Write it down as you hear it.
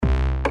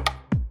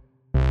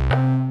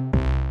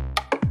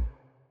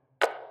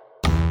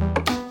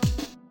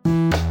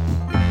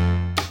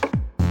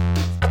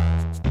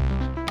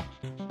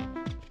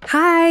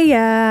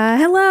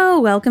Hello,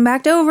 welcome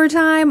back to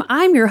Overtime.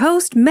 I'm your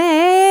host,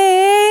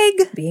 Meg.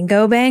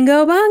 Bingo,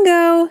 bango,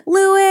 bongo,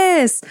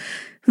 Lewis.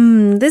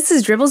 This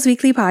is Dribble's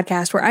weekly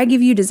podcast where I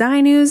give you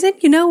design news and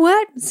you know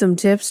what? Some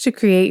tips to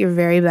create your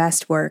very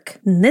best work.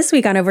 And this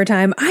week on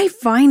Overtime, I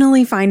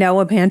finally find out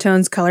what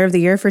Pantone's color of the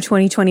year for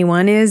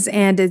 2021 is,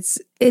 and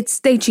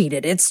they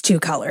cheated. It's 2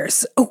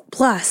 colors. Oh,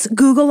 plus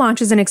Google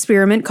launches an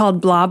experiment called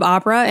Blob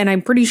Opera, and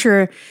I'm pretty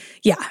sure,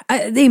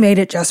 they made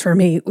it just for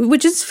me,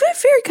 which is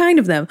very kind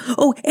of them.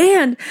 Oh,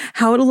 and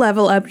how to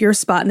level up your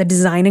spot in the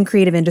design and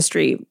creative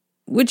industry,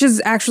 which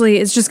is actually,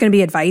 it's just going to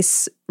be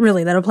advice,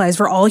 really, that applies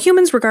for all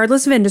humans,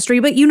 regardless of industry,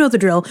 but you know the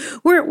drill.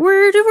 We're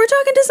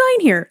talking design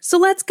here, so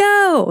let's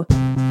go.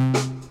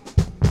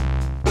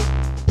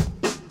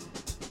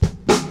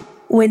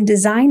 When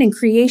design and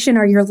creation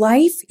are your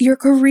life, your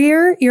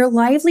career, your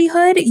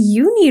livelihood,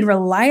 you need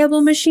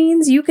reliable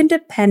machines you can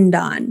depend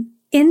on.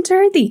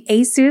 Enter the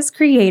Asus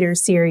Creator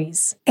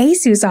Series.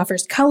 Asus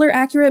offers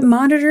color-accurate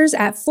monitors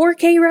at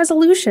 4K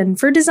resolution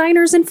for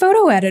designers and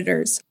photo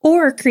editors.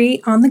 Or create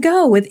on the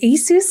go with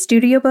Asus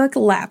StudioBook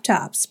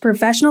laptops,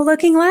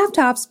 professional-looking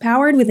laptops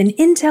powered with an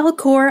Intel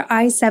Core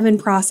i7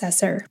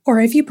 processor.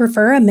 Or if you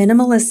prefer a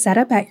minimalist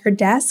setup at your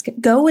desk,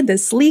 go with the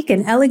sleek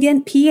and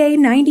elegant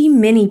PA90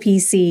 Mini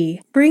PC.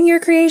 Bring your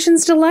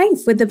creations to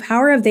life with the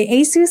power of the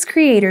Asus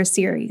Creator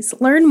Series.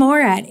 Learn more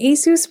at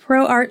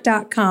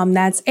asusproart.com.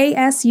 That's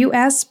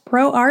ASUSproart.com.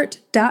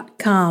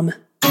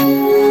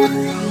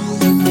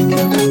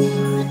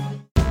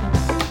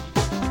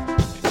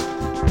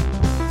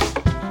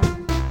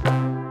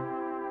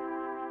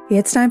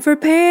 It's time for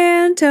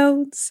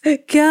Pantone's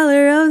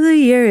color of the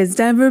year. It's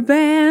time for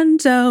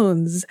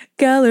Pantone's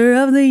color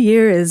of the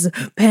year is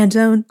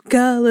Pantone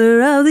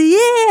color of the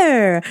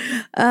year.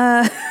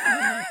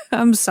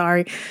 I'm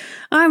sorry.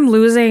 I'm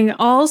losing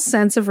all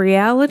sense of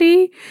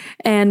reality,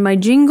 and my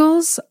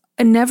jingles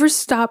never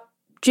stop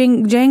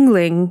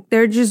jangling.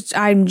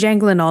 I'm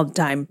jangling all the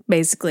time,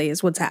 basically,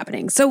 is what's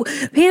happening. So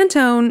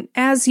Pantone,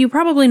 as you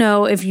probably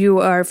know, if you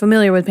are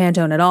familiar with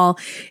Pantone at all,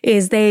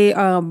 is they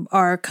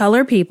are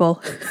color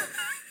people.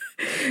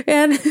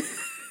 And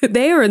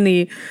they are in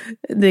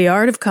the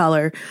art of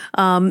color.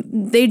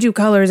 They do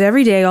colors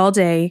every day, all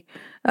day,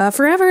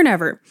 forever and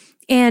ever.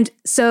 And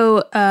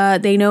so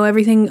they know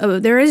everything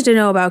there is to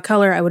know about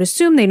color. I would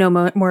assume they know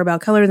more about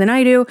color than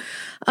I do.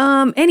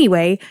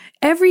 Anyway,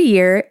 every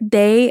year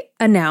they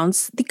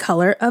announce the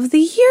color of the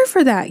year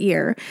for that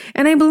year.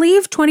 And I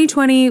believe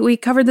 2020, we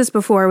covered this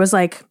before, was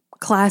like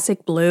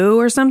classic blue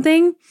or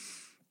something.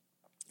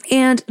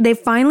 And they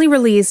finally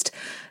released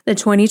the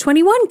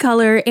 2021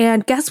 color.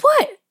 And guess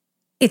what?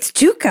 It's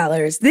 2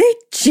 colors. They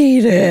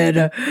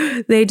cheated.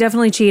 They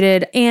definitely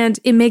cheated. And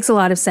it makes a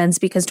lot of sense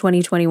because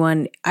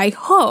 2021, I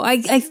hope,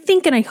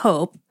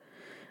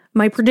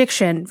 my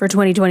prediction for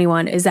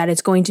 2021 is that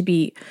it's going to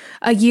be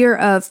a year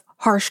of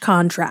harsh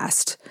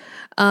contrast.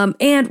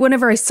 And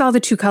whenever I saw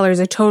the 2 colors,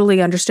 I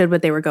totally understood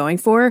what they were going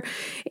for.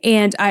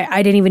 And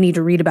I didn't even need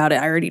to read about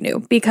it. I already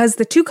knew. Because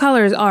the 2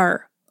 colors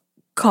are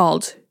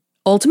called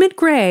Ultimate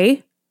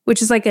Gray,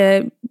 which is like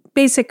a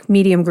basic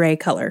medium gray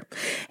color.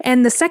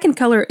 And the second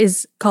color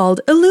is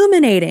called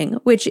Illuminating,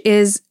 which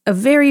is a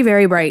very,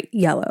 very bright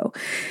yellow.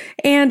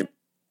 And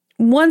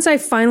once I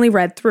finally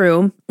read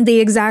through, the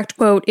exact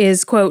quote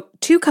is, quote,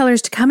 2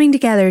 colors coming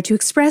together to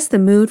express the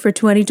mood for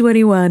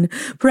 2021.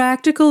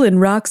 Practical and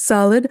rock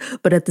solid,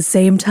 but at the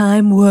same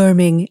time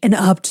warming and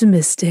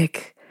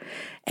optimistic.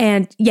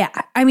 And yeah,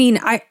 I mean,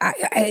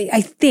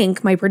 I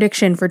think my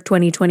prediction for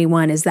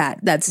 2021 is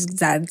that's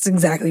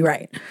exactly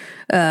right.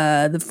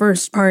 The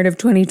first part of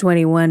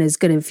 2021 is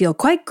going to feel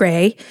quite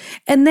gray.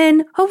 And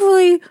then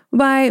hopefully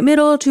by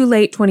middle to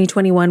late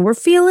 2021, we're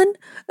feeling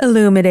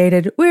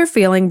illuminated. We're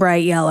feeling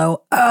bright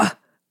yellow.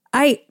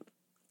 I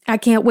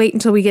can't wait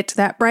until we get to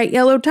that bright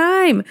yellow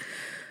time.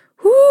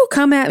 Whoo,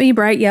 come at me,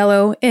 bright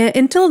yellow.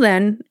 Until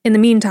then, in the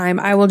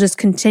meantime, I will just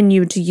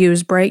continue to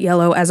use bright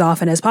yellow as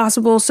often as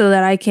possible so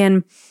that I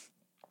can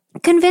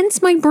convince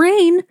my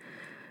brain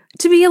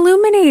to be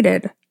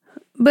illuminated.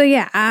 But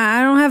yeah,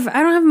 I don't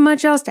have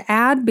much else to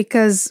add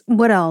because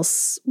what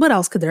else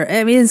could there?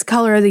 I mean, it's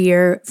color of the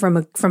year from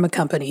a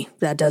company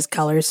that does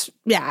colors.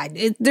 Yeah,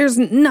 there's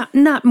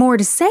not more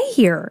to say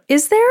here,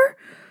 is there?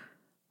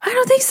 I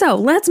don't think so.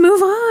 Let's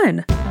move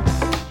on.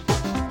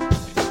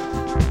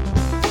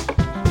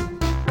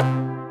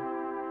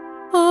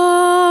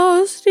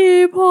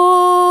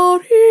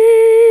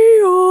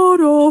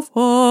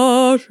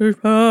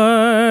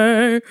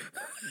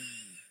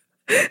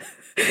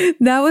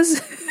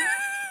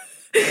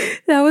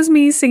 That was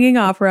me singing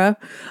opera.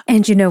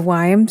 And you know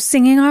why I'm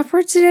singing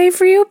opera today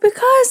for you?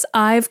 Because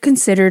I've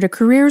considered a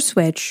career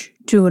switch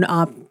to an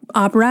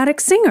operatic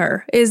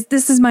singer.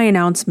 This is my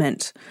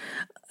announcement.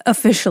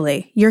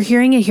 Officially. You're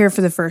hearing it here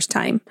for the first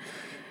time.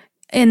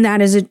 And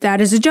that is a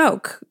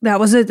joke. That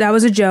was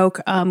a joke.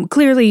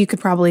 Clearly you could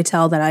probably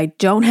tell that I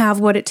don't have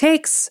what it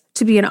takes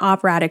to be an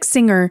operatic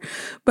singer,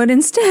 but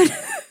instead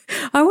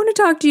I want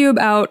to talk to you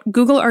about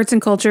Google Arts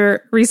and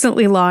Culture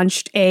recently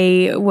launched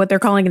what they're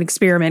calling an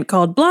experiment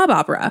called Blob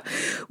Opera,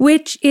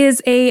 which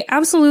is a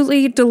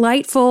absolutely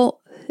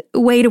delightful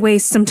way to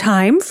waste some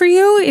time for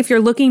you if you're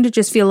looking to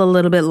just feel a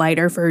little bit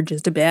lighter for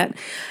just a bit.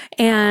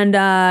 And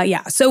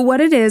so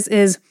what it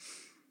is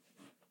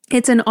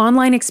it's an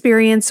online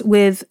experience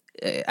with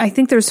I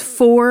think there's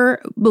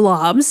 4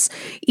 blobs.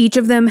 Each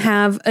of them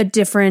have a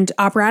different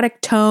operatic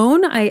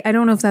tone. I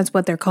don't know if that's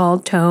what they're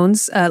called,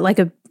 tones, like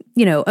a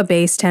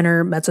bass,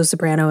 tenor, mezzo,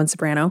 soprano, and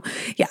soprano.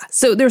 Yeah.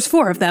 So there's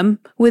 4 of them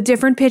with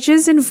different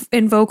pitches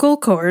and vocal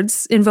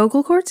chords. In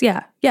vocal chords?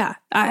 Yeah. Yeah.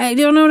 I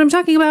don't know what I'm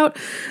talking about.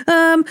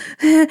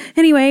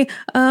 Anyway,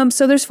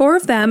 so there's 4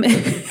 of them.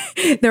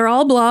 They're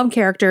all blob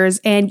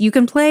characters and you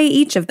can play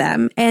each of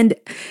them. And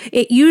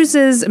it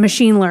uses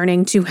machine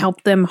learning to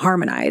help them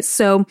harmonize.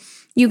 So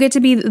you get to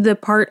be the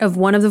part of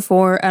one of the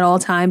 4 at all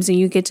times, and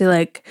you get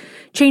to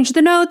change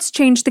the notes,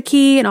 change the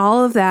key, and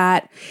all of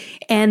that.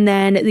 And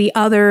then the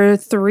other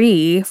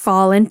 3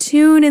 fall in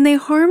tune and they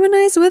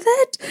harmonize with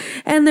it.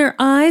 And their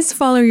eyes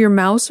follow your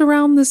mouse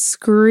around the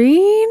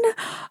screen.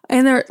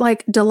 And they're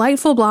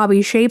delightful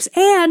blobby shapes,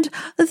 and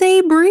they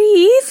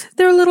breathe.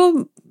 Their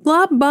little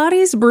blob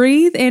bodies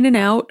breathe in and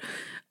out.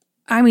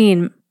 I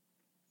mean,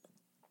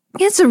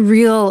 it's a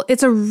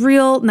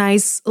real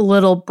nice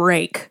little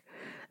break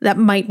that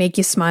might make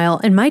you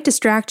smile and might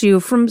distract you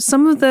from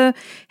some of the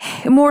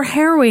more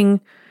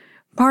harrowing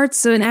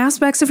parts and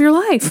aspects of your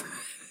life,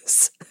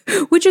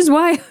 which is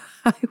why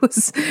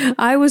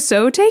I was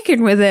so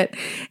taken with it.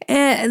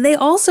 And they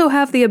also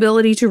have the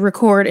ability to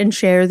record and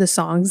share the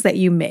songs that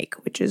you make,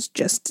 which is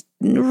just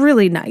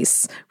really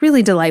nice,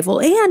 really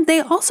delightful. And they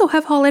also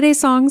have holiday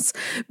songs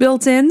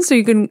built in, so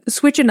you can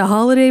switch into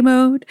holiday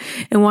mode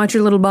and watch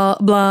your little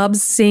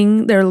blobs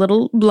sing their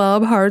little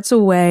blob hearts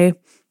away.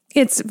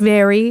 It's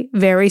very,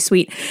 very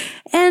sweet.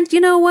 And you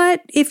know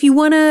what? If you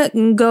want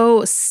to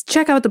go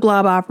check out the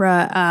Blob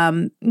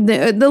Opera,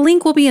 the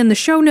link will be in the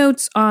show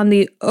notes on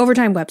the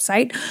Overtime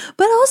website,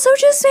 but also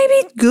just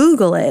maybe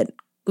Google it.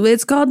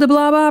 It's called the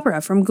Blob Opera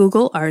from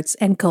Google Arts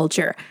and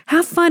Culture.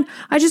 Have fun.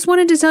 I just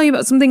wanted to tell you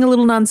about something a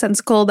little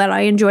nonsensical that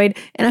I enjoyed,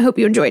 and I hope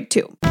you enjoyed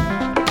too.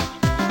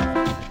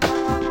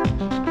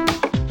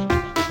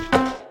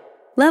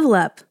 Level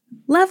up,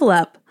 level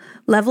up,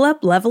 level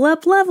up, level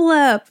up, level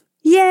up.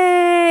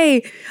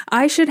 Yay!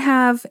 I should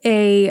have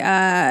a,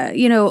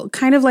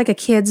 kind of like a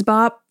Kids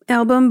Bop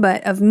album,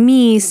 but of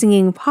me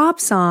singing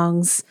pop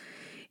songs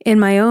in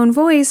my own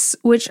voice,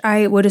 which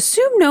I would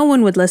assume no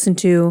one would listen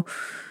to,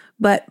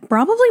 but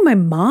probably my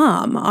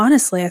mom.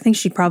 Honestly, I think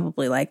she'd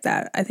probably like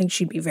that. I think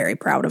she'd be very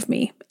proud of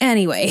me.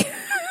 Anyway,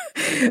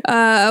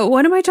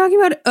 what am I talking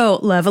about? Oh,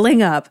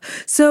 leveling up.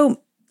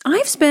 So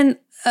I've spent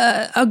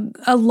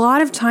a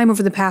lot of time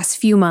over the past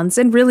few months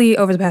and really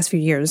over the past few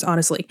years,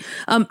 honestly,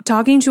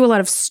 talking to a lot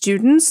of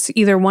students,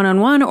 either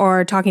one-on-one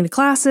or talking to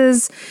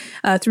classes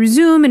through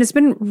Zoom. And it's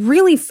been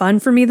really fun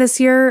for me this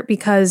year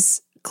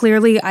because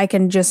clearly I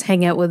can just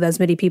hang out with as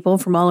many people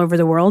from all over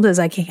the world as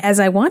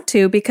I want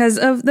to because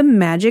of the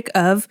magic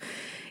of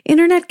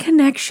internet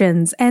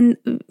connections and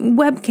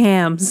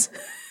webcams.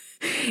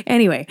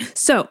 Anyway,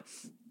 so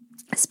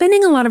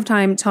spending a lot of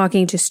time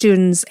talking to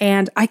students,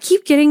 and I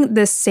keep getting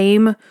the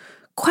same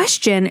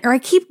question, or I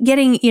keep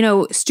getting,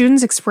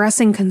 students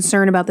expressing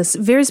concern about this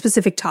very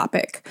specific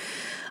topic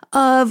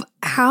of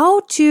how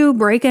to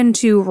break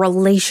into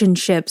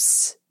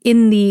relationships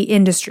in the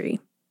industry.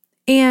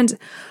 And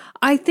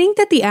I think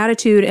that the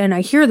attitude, and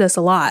I hear this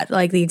a lot,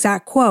 like the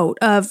exact quote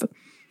of,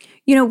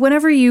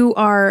 whenever you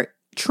are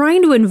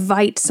trying to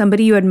invite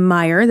somebody you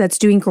admire that's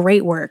doing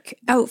great work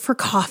out for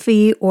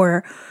coffee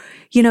or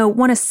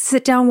want to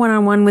sit down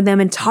one-on-one with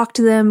them and talk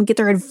to them, get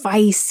their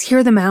advice,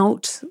 hear them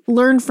out,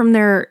 learn from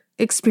their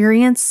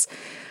experience.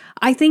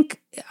 I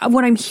think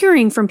what I'm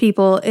hearing from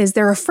people is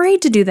they're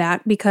afraid to do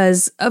that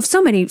because of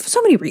so many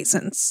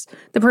reasons.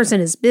 The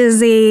person is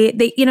busy.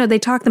 They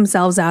talk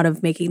themselves out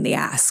of making the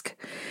ask.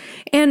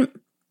 And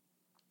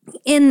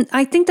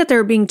I think that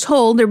they're being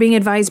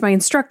advised by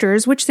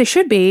instructors, which they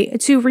should be,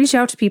 to reach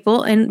out to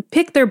people and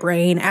pick their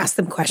brain, ask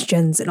them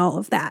questions and all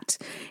of that.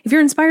 If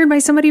you're inspired by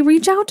somebody,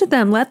 reach out to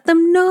them, let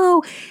them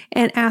know,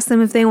 and ask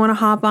them if they want to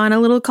hop on a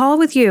little call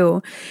with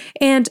you.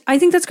 And I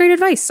think that's great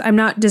advice. I'm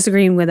not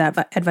disagreeing with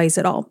that advice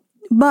at all.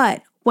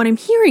 But what I'm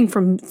hearing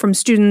from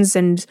students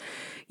and,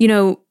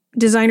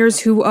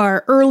 designers who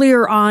are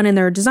earlier on in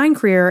their design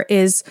career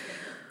is,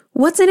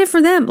 what's in it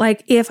for them?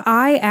 Like, if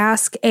I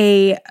ask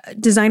a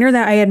designer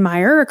that I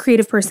admire, a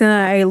creative person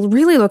that I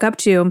really look up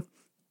to,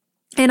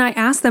 and I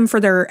ask them for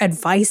their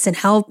advice and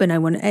help, and I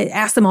want to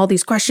ask them all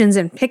these questions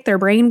and pick their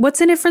brain, what's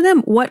in it for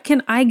them? What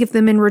can I give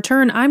them in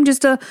return? I'm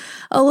just a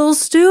little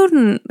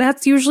student.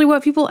 That's usually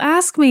what people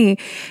ask me.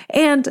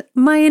 And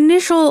my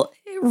initial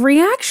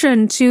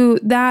reaction to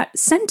that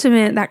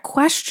sentiment, that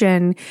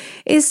question,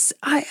 is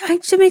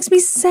it makes me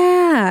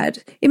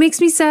sad. It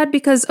makes me sad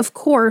because, of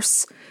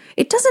course,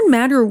 it doesn't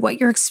matter what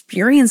your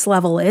experience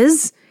level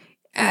is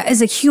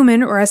as a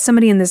human or as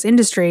somebody in this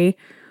industry.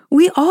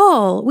 we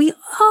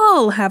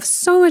all have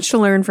so much to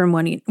learn from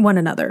one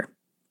another.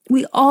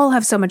 We all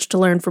have so much to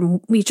learn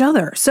from each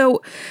other.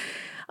 So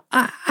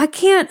I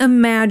can't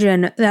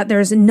imagine that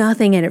there's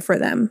nothing in it for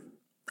them.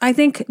 I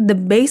think the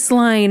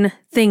baseline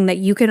thing that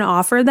you can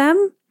offer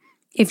them,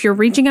 if you're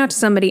reaching out to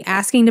somebody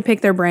asking to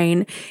pick their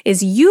brain,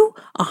 is you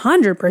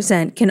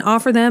 100% can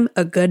offer them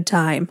a good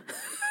time.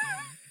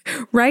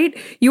 Right?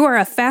 You are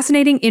a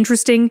fascinating,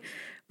 interesting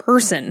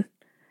person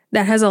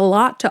that has a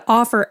lot to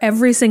offer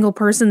every single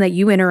person that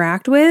you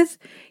interact with.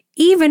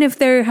 Even if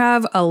they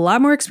have a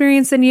lot more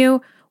experience than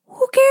you,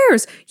 who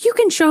cares? You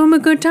can show them a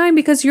good time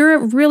because you're a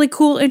really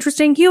cool,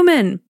 interesting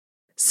human.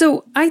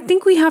 So I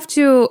think we have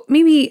to,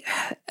 maybe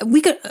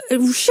we could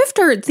shift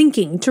our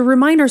thinking to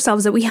remind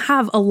ourselves that we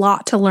have a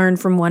lot to learn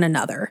from one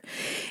another.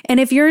 And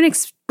if you're an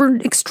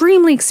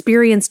extremely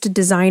experienced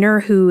designer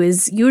who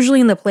is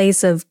usually in the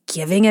place of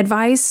giving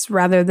advice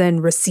rather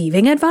than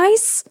receiving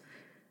advice,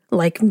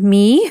 like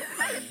me,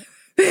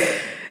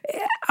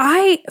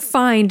 I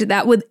find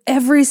that with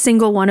every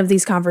single one of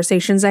these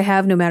conversations I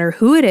have, no matter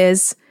who it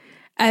is,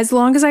 as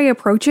long as I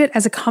approach it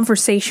as a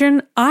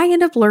conversation, I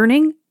end up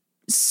learning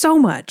so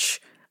much.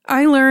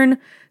 I learn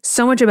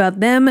so much about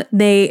them.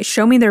 They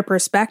show me their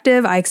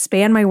perspective. I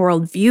expand my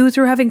worldview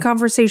through having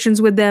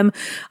conversations with them.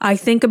 I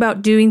think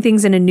about doing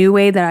things in a new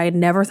way that I had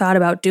never thought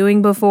about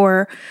doing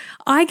before.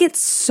 I get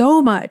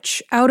so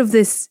much out of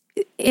this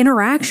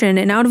interaction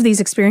and out of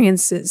these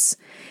experiences.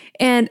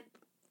 And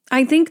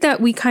I think that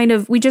we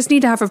just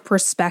need to have a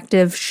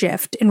perspective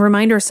shift and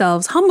remind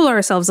ourselves, humble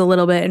ourselves a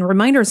little bit and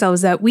remind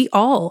ourselves that we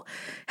all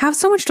have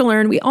so much to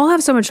learn. We all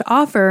have so much to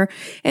offer.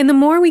 And the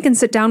more we can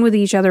sit down with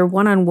each other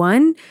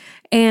one-on-one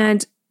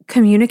and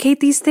communicate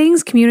these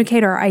things,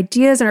 communicate our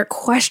ideas and our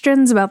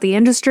questions about the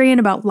industry and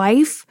about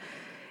life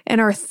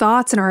and our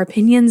thoughts and our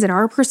opinions and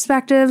our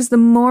perspectives, the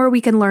more we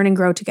can learn and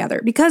grow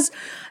together. Because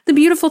the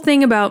beautiful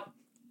thing about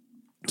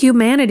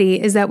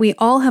humanity is that we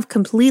all have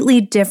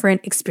completely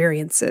different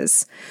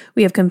experiences.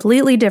 We have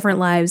completely different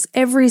lives,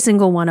 every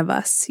single one of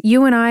us.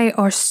 You and I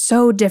are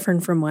so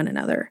different from one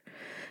another.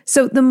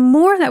 So the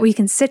more that we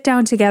can sit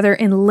down together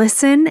and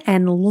listen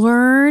and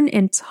learn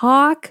and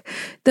talk,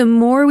 the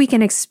more we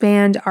can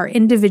expand our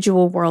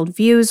individual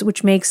worldviews,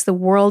 which makes the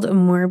world a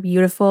more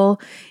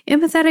beautiful,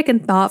 empathetic,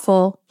 and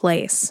thoughtful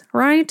place,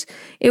 right?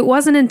 It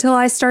wasn't until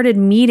I started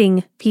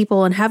meeting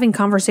people and having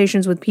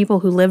conversations with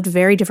people who lived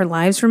very different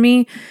lives from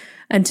me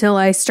until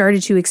I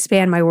started to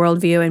expand my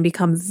worldview and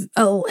become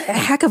a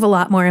heck of a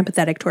lot more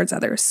empathetic towards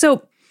others.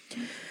 So,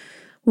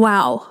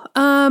 wow.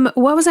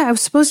 What was I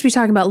was supposed to be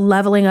talking about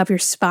leveling up your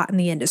spot in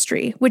the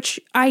industry, which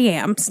I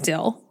am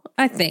still,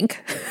 I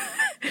think.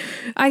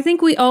 I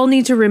think we all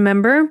need to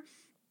remember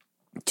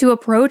to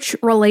approach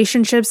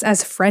relationships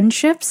as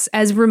friendships,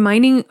 as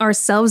reminding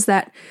ourselves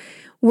that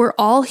we're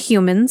all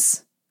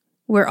humans.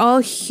 We're all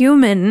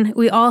human.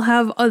 We all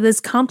have this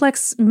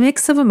complex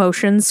mix of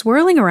emotions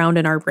swirling around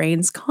in our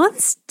brains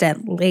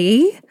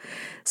constantly.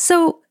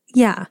 So,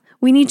 yeah,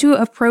 we need to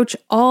approach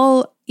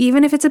all,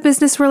 even if it's a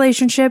business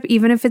relationship,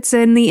 even if it's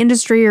in the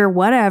industry or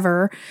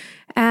whatever,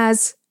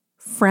 as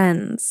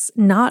friends,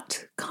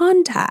 not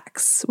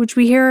contacts, which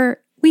we hear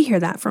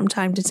that from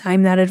time to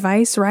time, that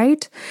advice,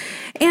 right?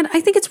 And I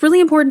think it's really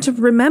important to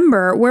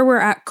remember where we're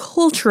at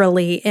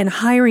culturally in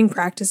hiring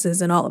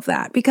practices and all of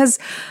that, because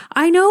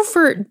I know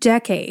for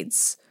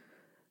decades,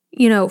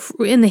 in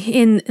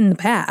the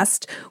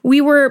past, we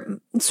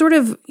were sort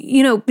of,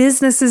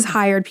 businesses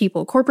hired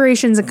people,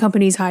 corporations and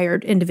companies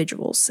hired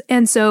individuals.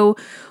 And so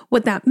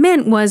what that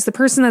meant was the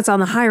person that's on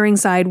the hiring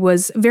side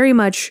was very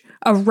much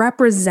a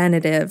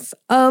representative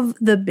of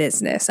the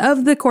business,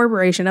 of the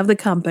corporation, of the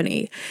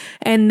company.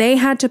 And they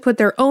had to put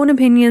their own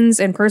opinions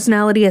and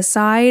personality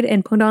aside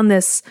and put on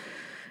this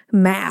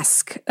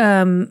mask,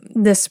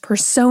 this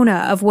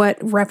persona of what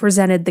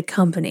represented the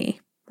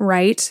company,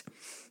 right?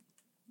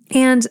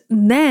 And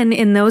then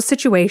in those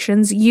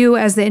situations, you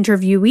as the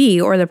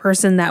interviewee or the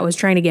person that was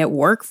trying to get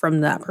work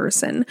from that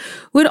person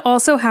would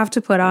also have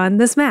to put on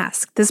this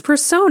mask, this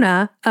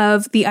persona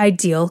of the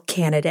ideal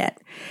candidate.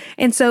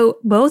 And so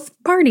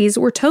both parties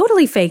were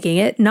totally faking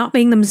it, not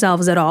being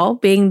themselves at all,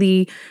 being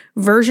the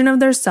version of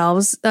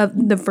themselves that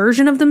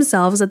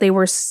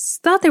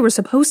thought they were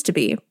supposed to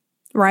be,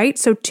 right?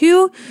 So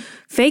two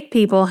fake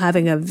people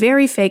having a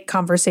very fake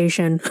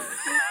conversation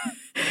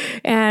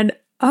and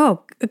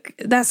oh,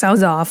 that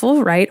sounds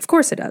awful, right? Of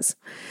course it does.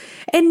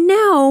 And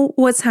now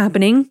what's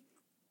happening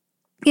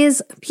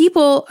is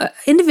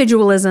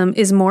individualism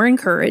is more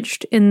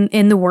encouraged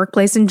in the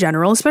workplace in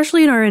general,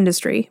 especially in our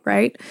industry,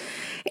 right?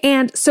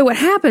 And so what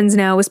happens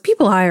now is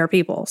people hire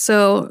people.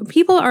 So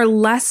people are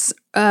less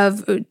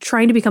of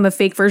trying to become a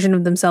fake version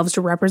of themselves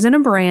to represent a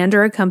brand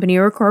or a company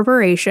or a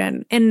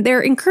corporation. And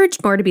they're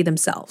encouraged more to be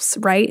themselves,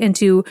 right? And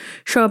to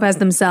show up as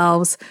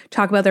themselves,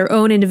 talk about their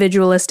own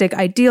individualistic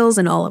ideals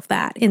and all of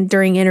that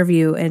during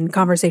interview and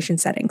conversation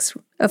settings.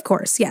 Of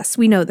course, yes,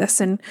 we know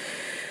this. And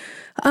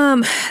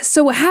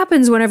so what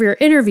happens whenever you're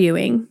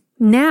interviewing,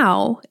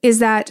 now is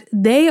that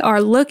they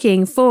are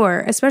looking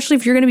for, especially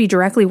if you're going to be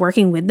directly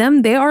working with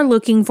them, they are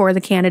looking for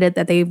the candidate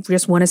that they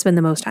just want to spend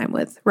the most time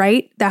with,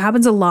 right? That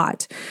happens a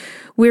lot.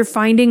 We're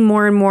finding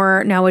more and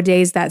more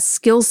nowadays that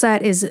skill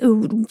set is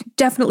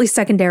definitely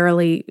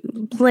secondarily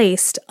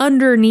placed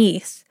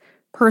underneath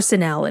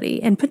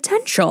personality and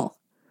potential,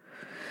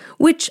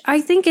 which I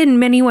think in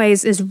many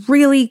ways is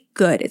really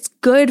good. It's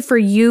good for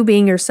you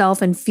being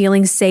yourself and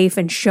feeling safe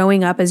and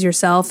showing up as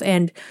yourself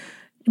and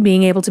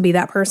being able to be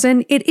that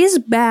person. It is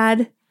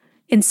bad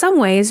in some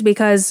ways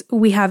because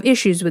we have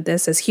issues with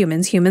this as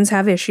humans. Humans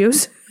have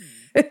issues.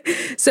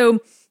 So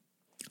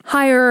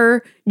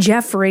hirer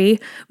Jeffrey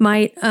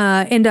might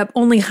end up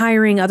only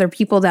hiring other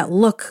people that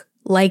look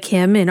like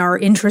him and are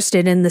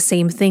interested in the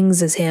same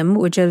things as him,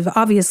 which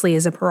obviously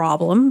is a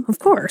problem, of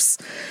course.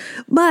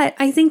 But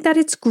I think that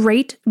it's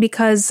great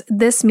because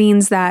this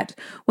means that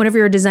whenever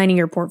you're designing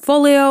your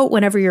portfolio,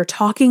 whenever you're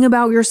talking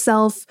about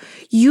yourself,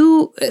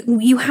 you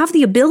have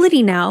the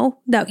ability now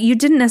that you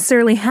didn't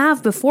necessarily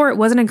have before. It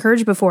wasn't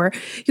encouraged before.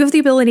 You have the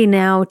ability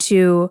now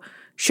to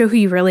show who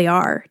you really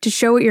are, to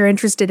show what you're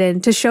interested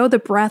in, to show the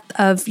breadth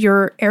of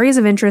your areas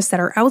of interest that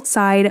are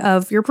outside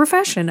of your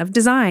profession of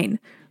design,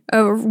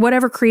 or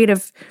whatever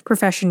creative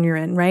profession you're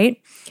in, right?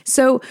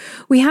 So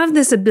we have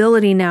this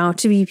ability now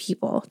to be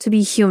people, to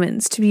be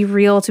humans, to be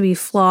real, to be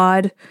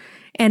flawed,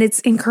 and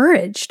it's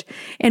encouraged.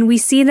 And we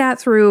see that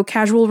through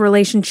casual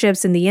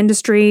relationships in the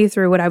industry,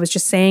 through what I was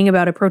just saying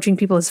about approaching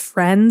people as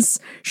friends,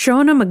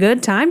 showing them a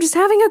good time, just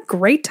having a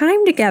great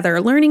time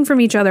together, learning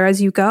from each other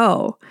as you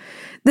go.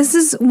 This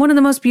is one of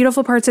the most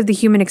beautiful parts of the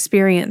human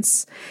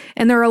experience.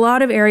 And there are a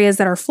lot of areas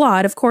that are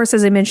flawed. Of course,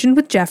 as I mentioned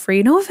with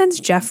Jeffrey, no offense,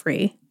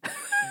 Jeffrey.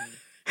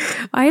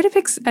 I had to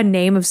pick a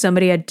name of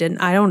somebody I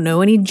don't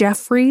know any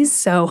Jeffreys,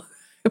 so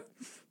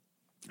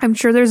I'm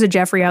sure there's a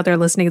Jeffrey out there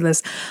listening to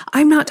this.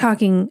 I'm not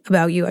talking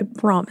about you, I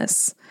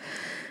promise.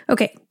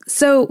 Okay,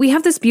 so we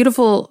have this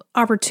beautiful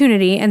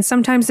opportunity, and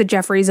sometimes the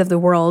Jeffreys of the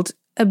world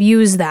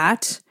abuse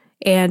that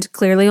and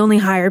clearly only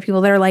hire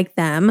people that are like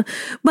them.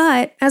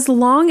 But as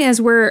long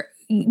as we're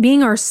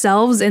being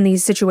ourselves in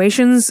these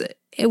situations,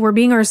 we're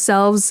being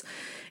ourselves.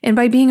 And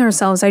by being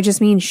ourselves, I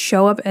just mean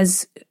show up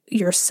as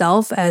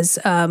yourself as,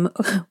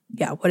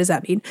 what does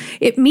that mean?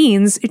 It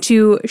means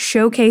to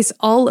showcase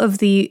all of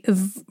the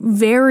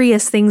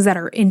various things that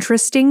are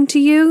interesting to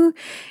you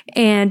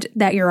and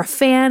that you're a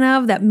fan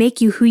of, that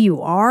make you who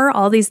you are.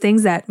 All these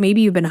things that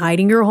maybe you've been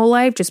hiding your whole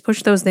life, just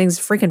push those things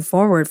freaking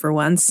forward for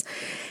once.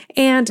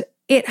 And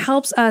it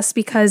helps us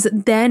because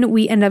then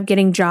we end up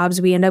getting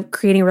jobs. We end up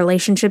creating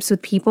relationships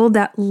with people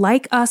that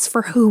like us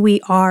for who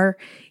we are,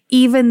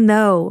 even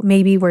though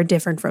maybe we're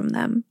different from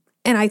them.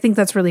 And I think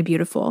that's really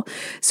beautiful.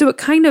 So it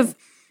kind of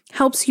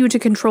helps you to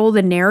control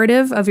the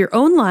narrative of your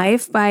own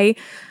life by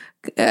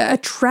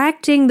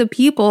attracting the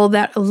people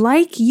that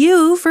like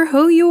you for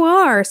who you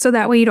are. So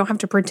that way you don't have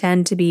to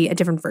pretend to be a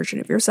different version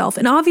of yourself.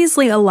 And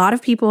obviously a lot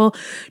of people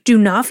do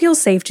not feel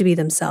safe to be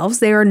themselves.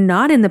 They are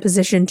not in the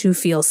position to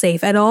feel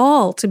safe at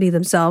all to be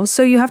themselves.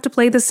 So you have to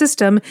play the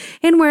system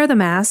and wear the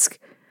mask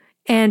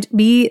and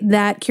be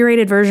that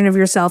curated version of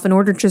yourself in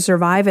order to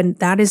survive. And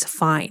that is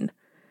fine.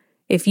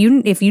 If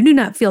you do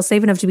not feel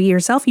safe enough to be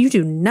yourself, you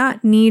do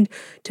not need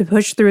to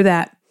push through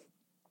that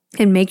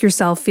and make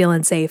yourself feel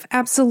unsafe.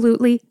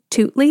 Absolutely,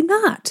 totally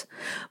not.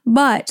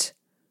 But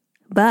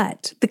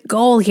the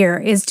goal here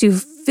is to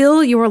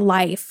fill your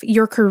life,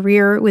 your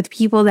career with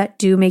people that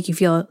do make you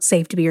feel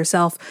safe to be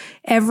yourself.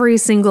 Every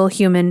single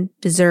human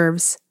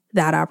deserves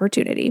that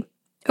opportunity.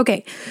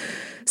 Okay.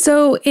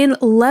 So in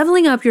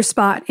leveling up your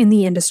spot in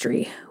the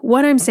industry,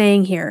 what I'm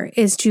saying here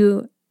is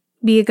to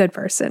be a good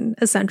person,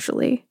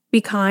 essentially. Be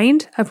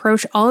kind,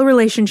 approach all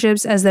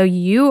relationships as though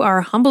you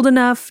are humbled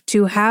enough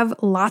to have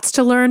lots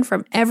to learn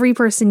from every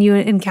person you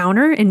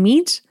encounter and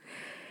meet.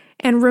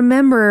 And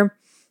remember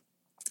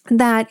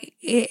that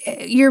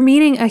you're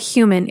meeting a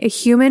human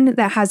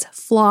that has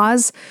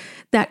flaws,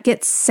 that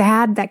gets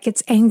sad, that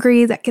gets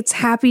angry, that gets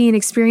happy and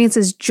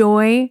experiences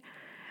joy,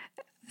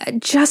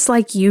 just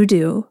like you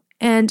do.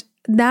 And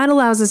that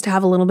allows us to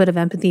have a little bit of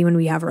empathy when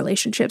we have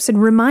relationships and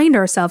remind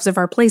ourselves of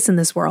our place in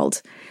this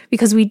world,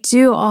 because we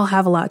do all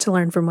have a lot to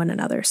learn from one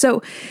another.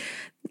 So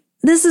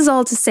this is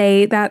all to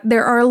say that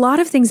there are a lot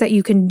of things that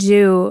you can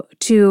do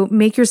to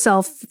make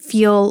yourself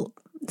feel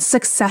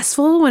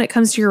successful when it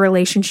comes to your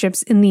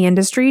relationships in the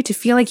industry, to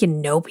feel like you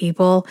know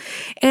people.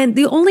 And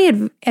the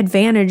only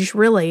advantage,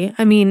 really,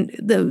 I mean,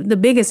 the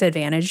biggest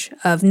advantage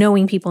of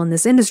knowing people in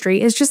this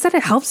industry is just that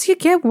it helps you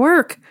get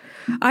work.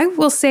 I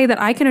will say that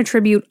I can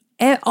attribute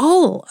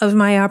all of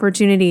my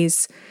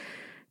opportunities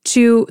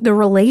to the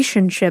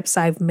relationships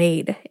I've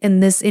made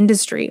in this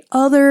industry,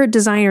 other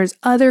designers,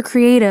 other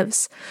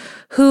creatives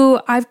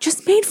who I've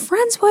just made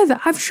friends with.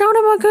 I've shown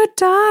them a good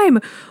time.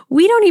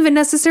 We don't even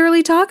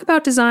necessarily talk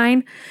about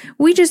design.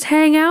 We just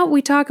hang out.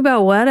 We talk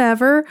about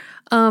whatever,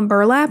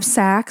 burlap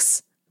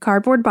sacks,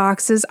 cardboard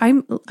boxes.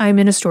 I'm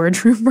in a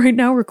storage room right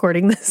now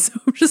recording this, so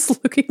I'm just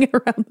looking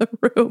around the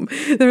room.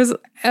 There's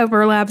a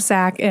burlap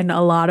sack and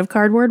a lot of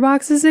cardboard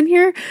boxes in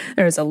here.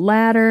 There's a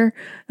ladder,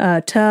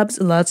 tubs,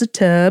 lots of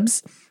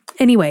tubs.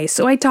 Anyway,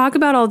 so I talk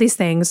about all these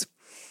things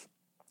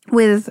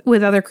with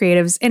other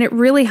creatives, and it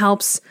really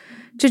helps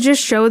to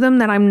just show them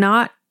that I'm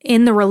not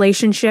in the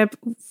relationship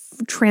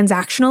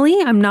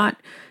transactionally. I'm not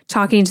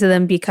talking to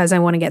them because I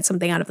want to get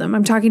something out of them.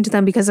 I'm talking to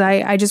them because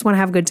I just want to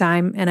have a good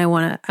time and I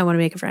want to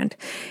make a friend.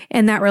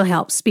 And that really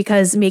helps,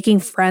 because making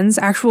friends,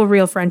 actual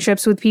real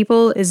friendships with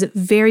people is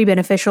very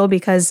beneficial,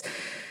 because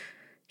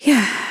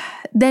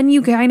then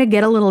you kind of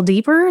get a little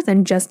deeper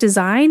than just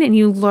design, and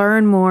you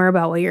learn more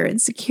about what your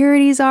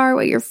insecurities are,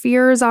 what your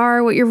fears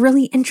are, what you're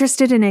really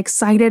interested and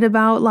excited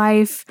about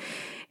life,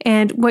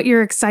 and what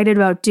you're excited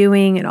about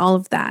doing, and all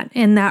of that.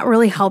 And that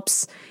really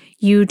helps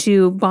you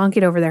to bonk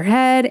it over their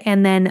head,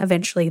 and then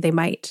eventually they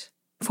might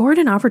forward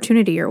an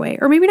opportunity your way.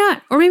 Or maybe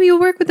not. Or maybe you'll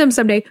work with them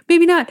someday.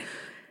 Maybe not.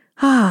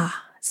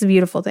 It's a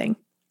beautiful thing.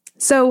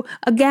 So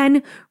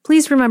again,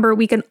 please remember,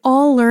 we can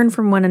all learn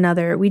from one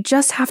another. We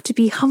just have to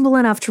be humble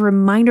enough to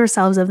remind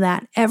ourselves of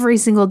that every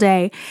single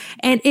day.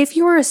 And if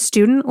you're a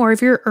student, or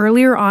if you're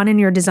earlier on in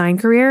your design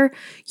career,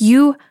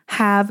 you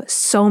have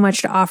so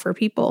much to offer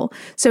people.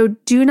 So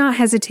do not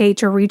hesitate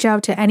to reach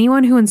out to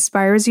anyone who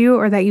inspires you,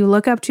 or that you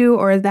look up to,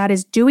 or that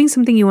is doing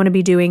something you want to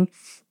be doing.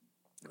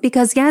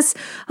 Because yes,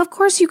 of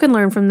course you can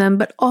learn from them,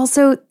 but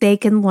also they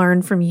can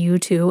learn from you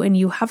too. And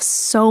you have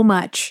so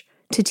much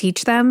to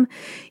teach them.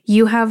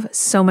 You have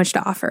so much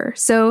to offer.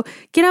 So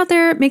get out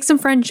there, make some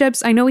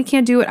friendships. I know we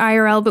can't do it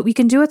IRL, but we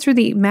can do it through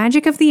the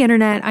magic of the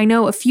internet. I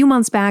know a few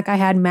months back I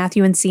had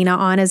Matthew and Sina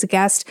on as a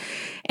guest,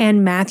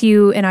 and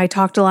Matthew and I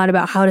talked a lot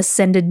about how to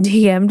send a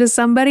DM to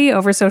somebody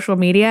over social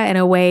media in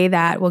a way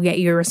that will get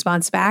you a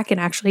response back and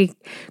actually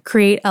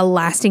create a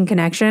lasting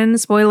connection.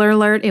 Spoiler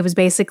alert, it was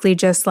basically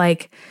just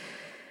like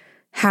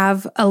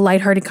have a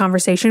lighthearted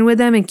conversation with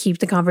them and keep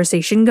the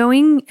conversation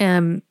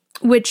going.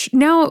 Which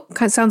now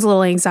sounds a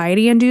little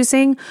anxiety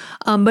inducing.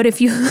 But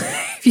if you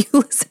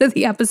listen to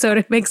the episode,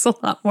 it makes a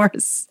lot more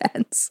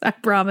sense. I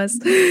promise.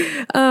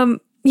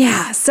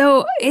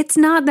 So it's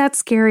not that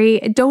scary.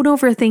 Don't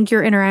overthink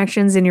your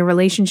interactions and your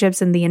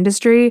relationships in the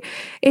industry.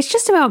 It's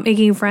just about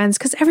making friends,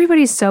 because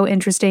everybody's so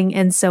interesting,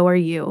 and so are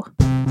you.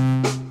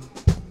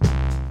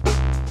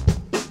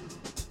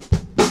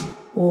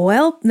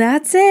 Well,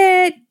 that's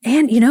it.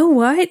 And you know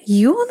what?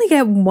 You only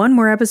get one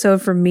more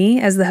episode from me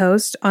as the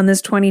host on this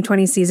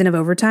 2020 season of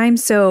Overtime.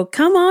 So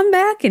come on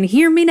back and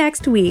hear me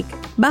next week.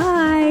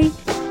 Bye.